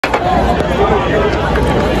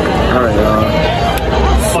Alright, y'all.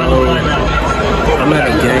 So, I'm at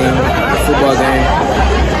a game, a football game.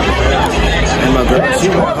 And my girl, she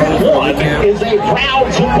went home for the weekend. Is a proud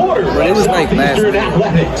supporter but it was like last week.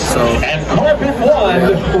 So, and Carpet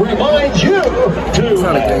One reminds you to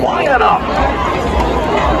line up.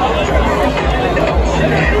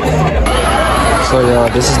 So y'all,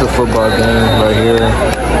 this is the football game right here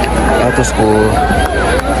after school.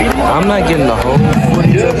 I'm not getting the whole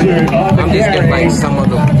footage of it. I'm just getting like some of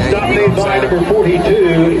the game. You know what I'm saying? Number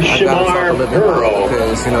 42, I gotta talk a little bit Girl. about it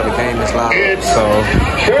because you know the game is live. So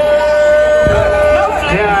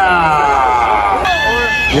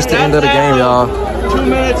just the end of the game, y'all. 2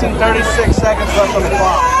 minutes and 36 seconds left on the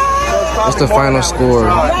clock. That's the final score.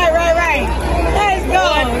 Right. Let's go.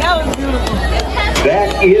 That was beautiful.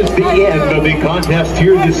 That is the end of the contest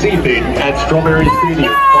here this evening at Strawberry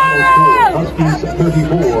Stadium. Final score, Huskies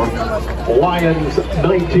 34, Lions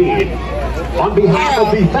 19. On behalf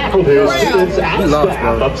of the faculty, students, and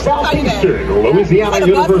staff of Southeastern Louisiana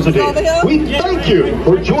University, we thank you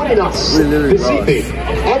for joining us this evening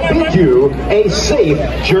and bid you a safe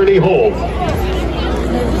journey home.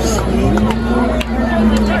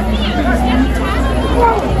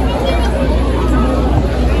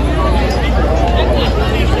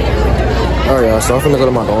 Alright, y'all, so I'm finna go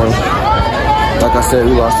to my dorm. Like I said,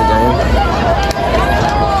 we lost the game.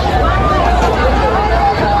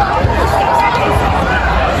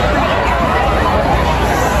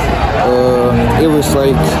 It was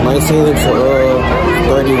like 19 to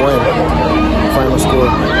 31 final score.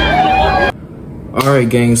 Alright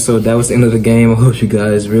gang, so that was the end of the game. I hope you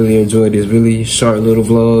guys really enjoyed this really short little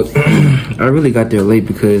vlog. I really got there late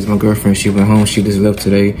because my girlfriend, she went home. She just left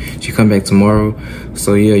today. She come back tomorrow.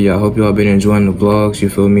 So yeah, y'all, I hope y'all been enjoying the vlogs. You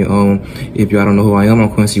feel me? If y'all don't know who I am, I'm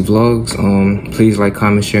Quincy Vlogs. Please like,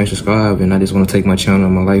 comment, share, and subscribe. And I just want to take my channel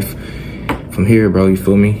and my life from here, bro, you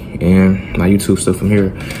feel me? And my YouTube stuff from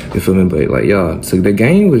here, you feel me? But like, y'all, so the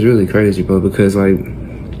game was really crazy, bro, because like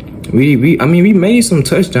we made some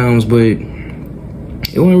touchdowns, but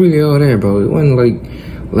it wasn't really all that, bro. It wasn't like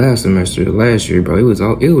last year, bro. It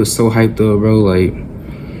was so hyped up, bro. Like,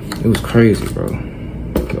 it was crazy, bro.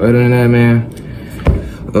 But other than that, man,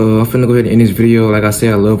 I'm finna go ahead and end this video. Like I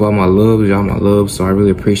said, I love all my love, y'all my love. So I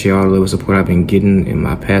really appreciate all the love and support I've been getting in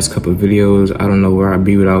my past couple of videos. I don't know where I'd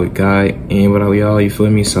be without God and without y'all, you feel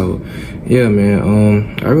me? So yeah,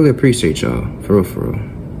 man, I really appreciate y'all, for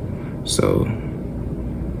real. So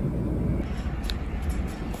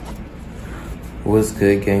what's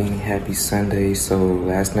good, gang? Happy Sunday. So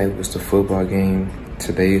last night was the football game.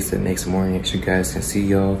 Today is the next morning, as you guys can see,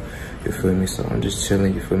 y'all. You feel me? So I'm just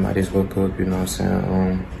chilling, you feel me? I just woke up, you know what I'm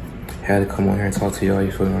saying? Had to come on here and talk to y'all,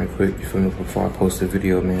 you feel me, right quick, you feel me, before I post the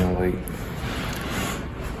video, man. Like,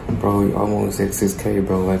 bro, almost at 6K,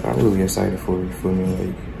 bro. Like, I'm really excited for it, you feel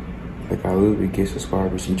me? Like I literally get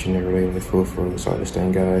subscribers each and every day, like, for real. So I just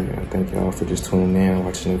thank God, and I thank y'all for just tuning in,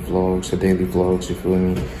 watching the vlogs, the daily vlogs, you feel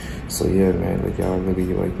me? So yeah, man, like, y'all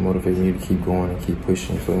really like motivate me to keep going and keep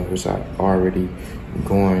pushing, you feel me? Which I already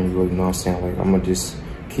going, you know what I'm saying? Like, I'm gonna just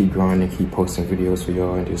keep grinding, keep posting videos for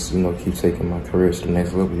y'all, and just, you know, keep taking my career to the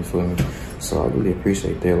next level, you feel me? So I really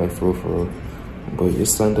appreciate that, like, for real. But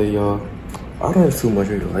it's Sunday, y'all. I don't too much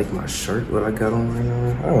really like my shirt, what I got on right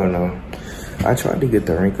now. I don't know. I tried to get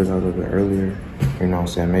the wrinkles out a little bit earlier, you know what I'm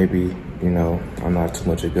saying? Maybe, you know, I'm not too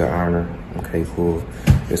much a good ironer. Okay, cool,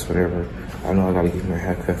 it's whatever. I know I gotta get my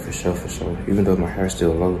hair cut for sure. Even though my hair's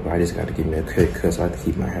still low, but I just gotta get me a cut so I can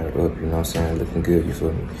keep my hair up, you know what I'm saying? Looking good, you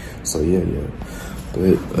feel me? So yeah.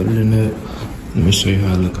 But other than that, let me show you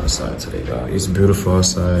how I look outside today, y'all. It's beautiful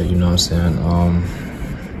outside, you know what I'm saying?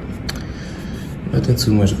 Nothing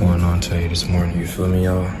too much going on today, this morning, you feel me,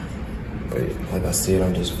 y'all? But like I said,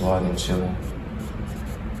 I'm just vlogging, chilling,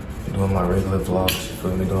 doing my regular vlogs, you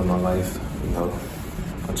feel me, doing my life, you know.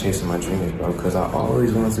 I'm chasing my dreams, bro, because I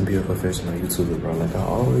always wanted to be a professional YouTuber, bro. Like, I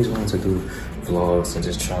always wanted to do vlogs and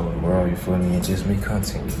just travel the world, you feel me, and just make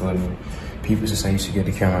content, you feel me. People just say you should get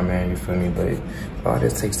the cameraman, you feel me, but all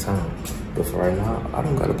this takes time. But for right now, I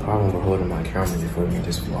don't got a problem with holding my camera, you feel me,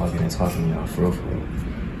 just vlogging and talking to y'all for real.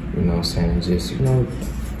 You know what I'm saying? Just, you know,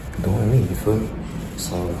 doing me, you feel me?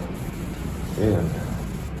 So, yeah, man.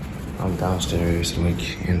 I'm downstairs,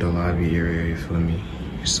 like, in the lobby area, you feel me?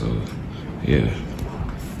 So, yeah.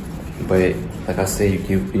 But like I said,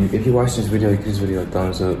 if you watch this video, give this video a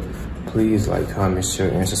thumbs up. Please like, comment, share,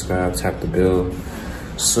 and subscribe. Tap the bell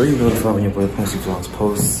so you know when your boy Quincy Vlogs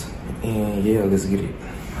posts. And yeah, let's get it.